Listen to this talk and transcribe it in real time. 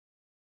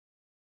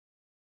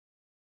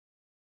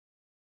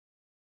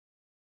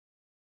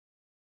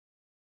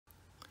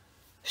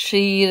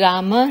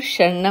Shriramkinkar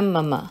Sharanam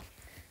Mama,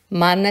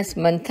 MANAS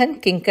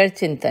MANTHAN KINKAR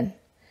CHINTAN.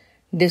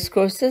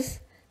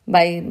 Discourses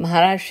by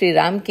Maharaj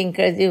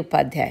Shriramkinkar Ji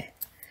Upadhyay.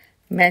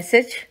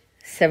 Message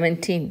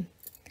 17.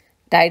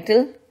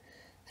 Title: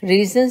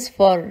 Reasons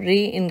for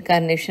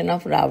Reincarnation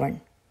of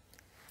Ravana.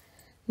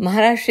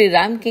 Maharaj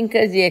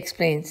Shriramkinkar Ji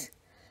explains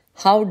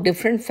how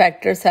different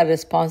factors are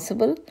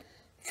responsible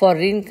for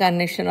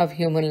reincarnation of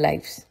human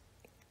lives.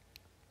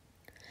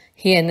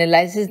 He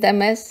analyzes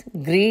them as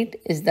greed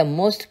is the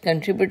most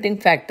contributing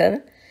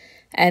factor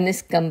and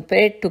is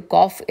compared to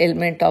cough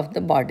ailment of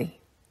the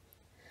body.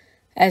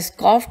 As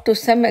cough to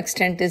some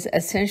extent is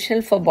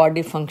essential for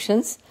body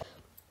functions,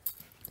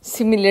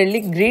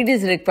 similarly greed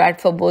is required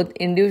for both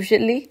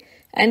individually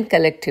and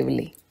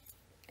collectively.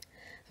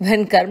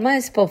 When karma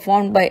is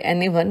performed by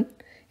anyone,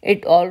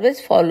 it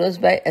always follows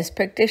by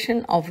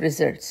expectation of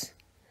results.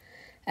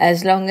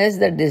 As long as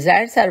the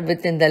desires are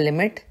within the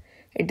limit,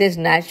 it is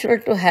natural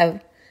to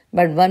have,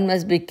 but one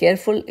must be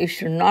careful it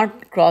should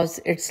not cross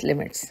its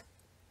limits.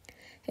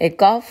 A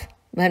cough,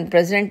 when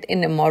present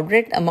in a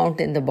moderate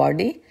amount in the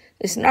body,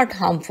 is not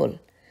harmful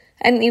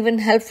and even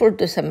helpful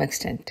to some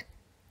extent.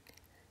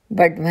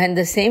 But when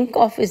the same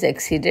cough is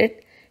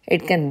exceeded,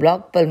 it can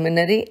block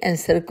pulmonary and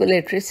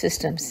circulatory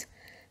systems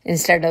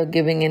instead of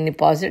giving any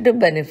positive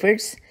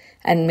benefits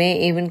and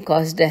may even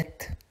cause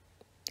death.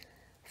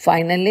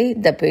 Finally,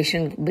 the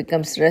patient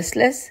becomes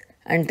restless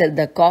until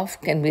the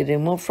cough can be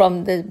removed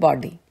from the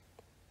body.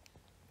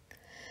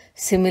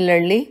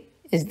 Similarly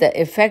is the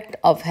effect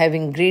of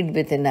having greed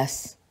within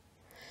us.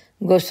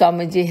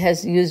 Goswamiji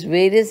has used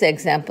various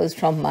examples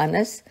from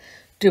Manas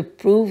to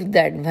prove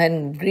that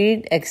when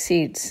greed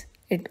exceeds,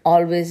 it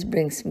always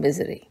brings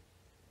misery.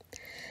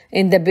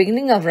 In the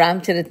beginning of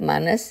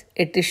Ramcharitmanas,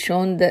 it is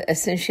shown the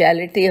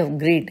essentiality of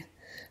greed,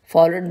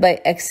 followed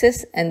by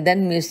excess and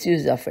then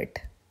misuse of it.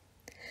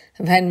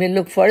 When we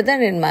look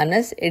further in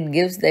Manas, it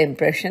gives the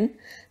impression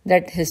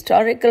that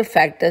historical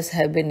factors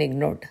have been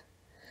ignored.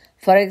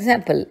 For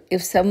example,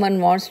 if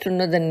someone wants to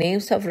know the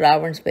names of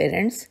Ravana's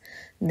parents,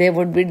 they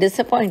would be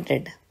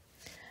disappointed.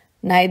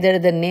 Neither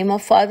the name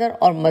of father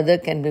or mother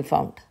can be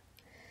found.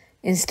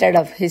 Instead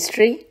of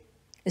history,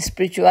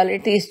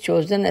 spirituality is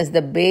chosen as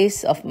the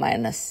base of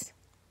Manas.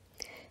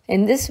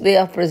 In this way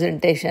of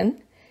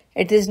presentation,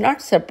 it is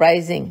not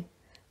surprising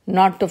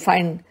not to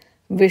find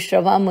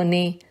Vishrava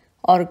Muni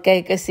or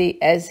Kaikasi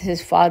as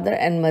his father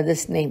and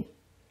mother's name,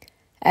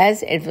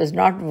 as it was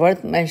not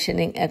worth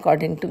mentioning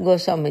according to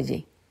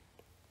Goswamiji.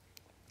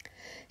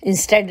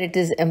 Instead, it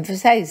is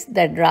emphasized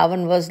that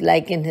Ravana was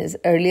like in his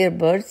earlier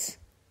births.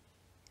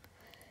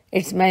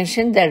 It's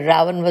mentioned that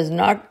Ravana was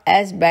not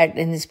as bad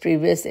in his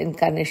previous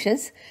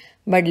incarnations,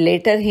 but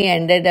later he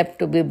ended up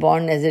to be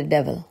born as a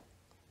devil.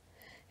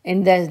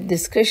 In the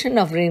discussion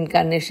of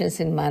reincarnations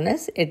in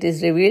Manas, it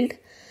is revealed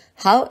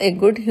how a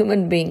good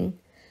human being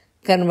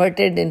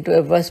converted into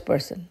a worse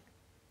person.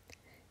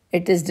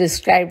 It is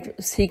described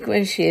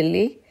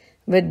sequentially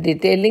with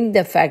detailing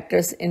the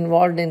factors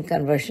involved in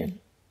conversion.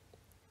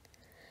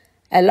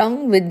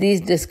 Along with these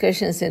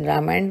discussions in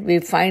Ramayana, we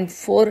find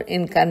 4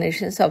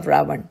 incarnations of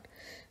Ravana,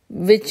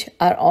 which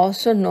are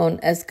also known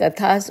as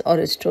kathas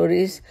or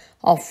stories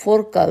of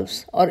 4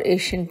 kalps or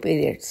ancient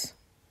periods.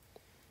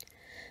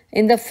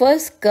 In the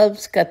first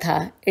kalp's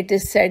katha, it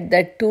is said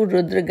that 2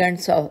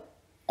 Rudragans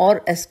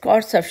or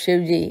escorts of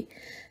Shivji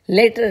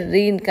later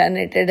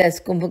reincarnated as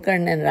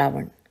Kumbhakarna and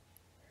Ravana.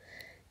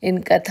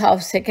 In katha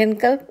of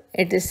second kalp,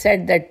 it is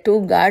said that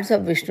 2 guards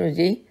of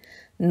Vishnuji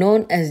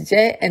known as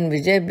Jai and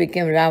Vijay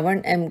became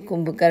Ravana and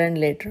Kumbhakarna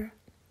later.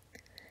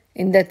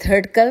 In the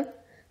third kalp,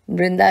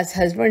 Brinda's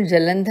husband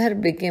Jalandhar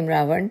became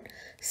Ravana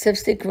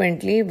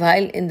subsequently,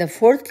 while in the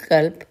fourth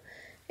kalp,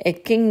 a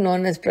king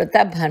known as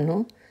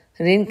Pratabhanu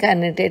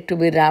reincarnated to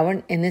be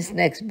Ravana in his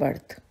next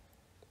birth.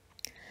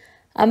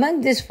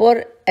 Among these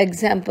 4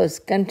 examples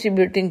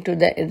contributing to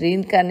the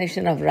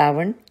reincarnation of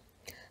Ravana,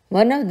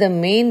 one of the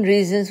main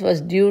reasons was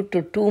due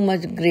to too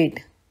much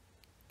greed.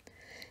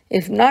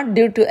 If not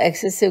due to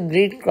excessive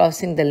greed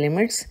crossing the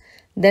limits,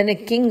 then a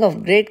king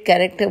of great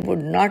character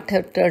would not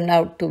have turned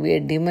out to be a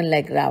demon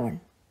like Ravana.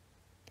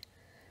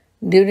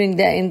 During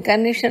the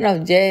incarnation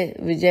of Jai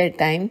Vijay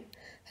time,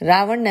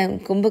 Ravana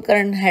and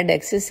Kumbhakarna had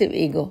excessive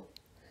ego.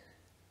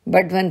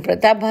 But when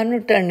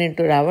Pratabhanu turned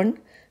into Ravana,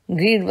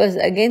 greed was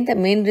again the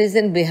main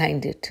reason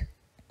behind it.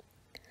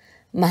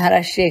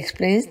 Maharashi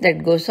explains that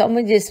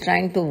Goswamiji is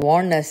trying to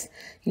warn us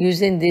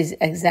using these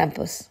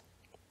examples.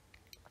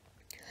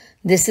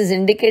 This is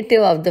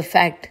indicative of the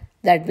fact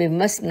that we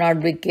must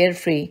not be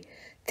carefree,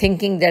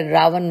 thinking that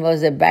Ravana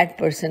was a bad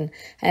person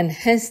and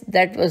hence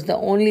that was the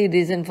only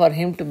reason for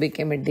him to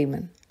become a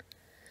demon.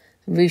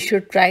 We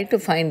should try to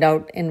find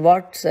out in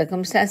what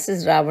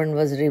circumstances Ravana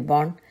was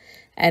reborn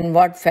and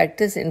what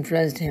factors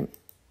influenced him.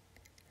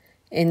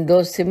 In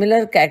those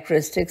similar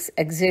characteristics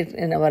exist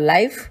in our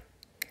life,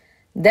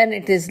 then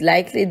it is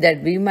likely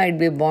that we might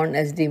be born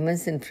as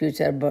demons in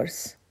future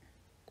births.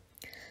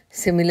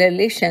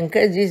 Similarly,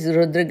 Shankarji's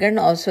Rudragan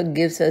also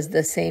gives us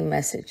the same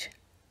message.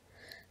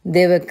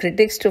 They were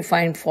critics to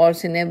find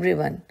faults in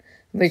everyone,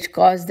 which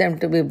caused them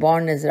to be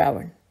born as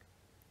Ravana.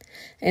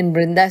 In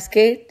Brinda's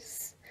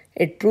case,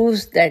 it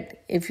proves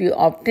that if you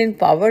obtain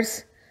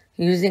powers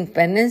using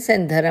penance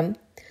and dharam,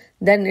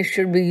 then it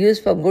should be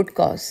used for good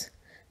cause.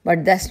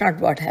 But that's not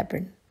what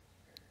happened.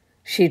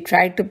 She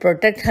tried to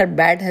protect her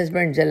bad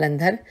husband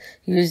Jalandhar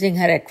using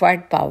her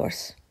acquired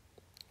powers,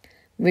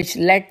 which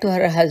led to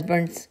her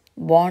husband's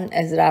born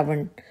as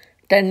Ravana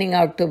turning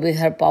out to be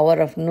her power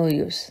of no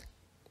use.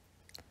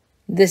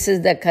 This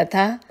is the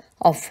katha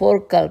of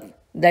 4 kalp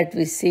that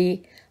we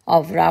see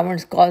of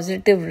Ravana's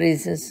causative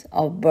reasons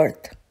of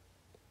birth.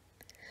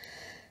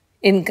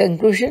 In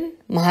conclusion,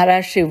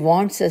 Maharaj Shri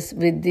wants us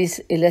with these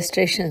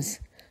illustrations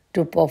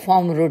to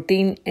perform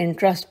routine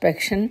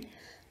introspection,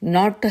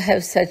 not to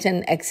have such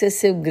an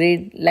excessive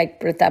greed like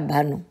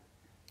Pratapbhanu,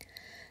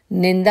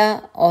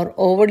 Ninda or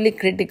overly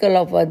critical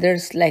of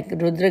others like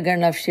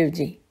Rudragan of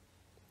Shivji,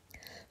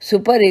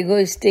 super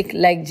egoistic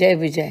like Jai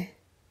Vijay,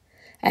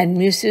 and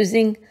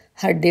misusing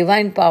her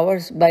divine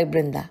powers by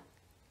Brinda.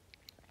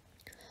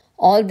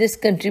 All this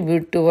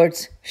contribute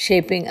towards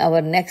shaping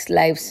our next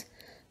lives,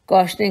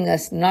 cautioning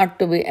us not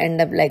to be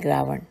end up like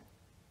Ravana.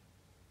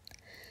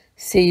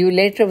 See you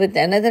later with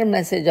another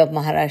message of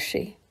Maharaj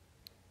Shri.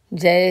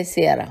 Jai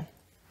Siya Ram.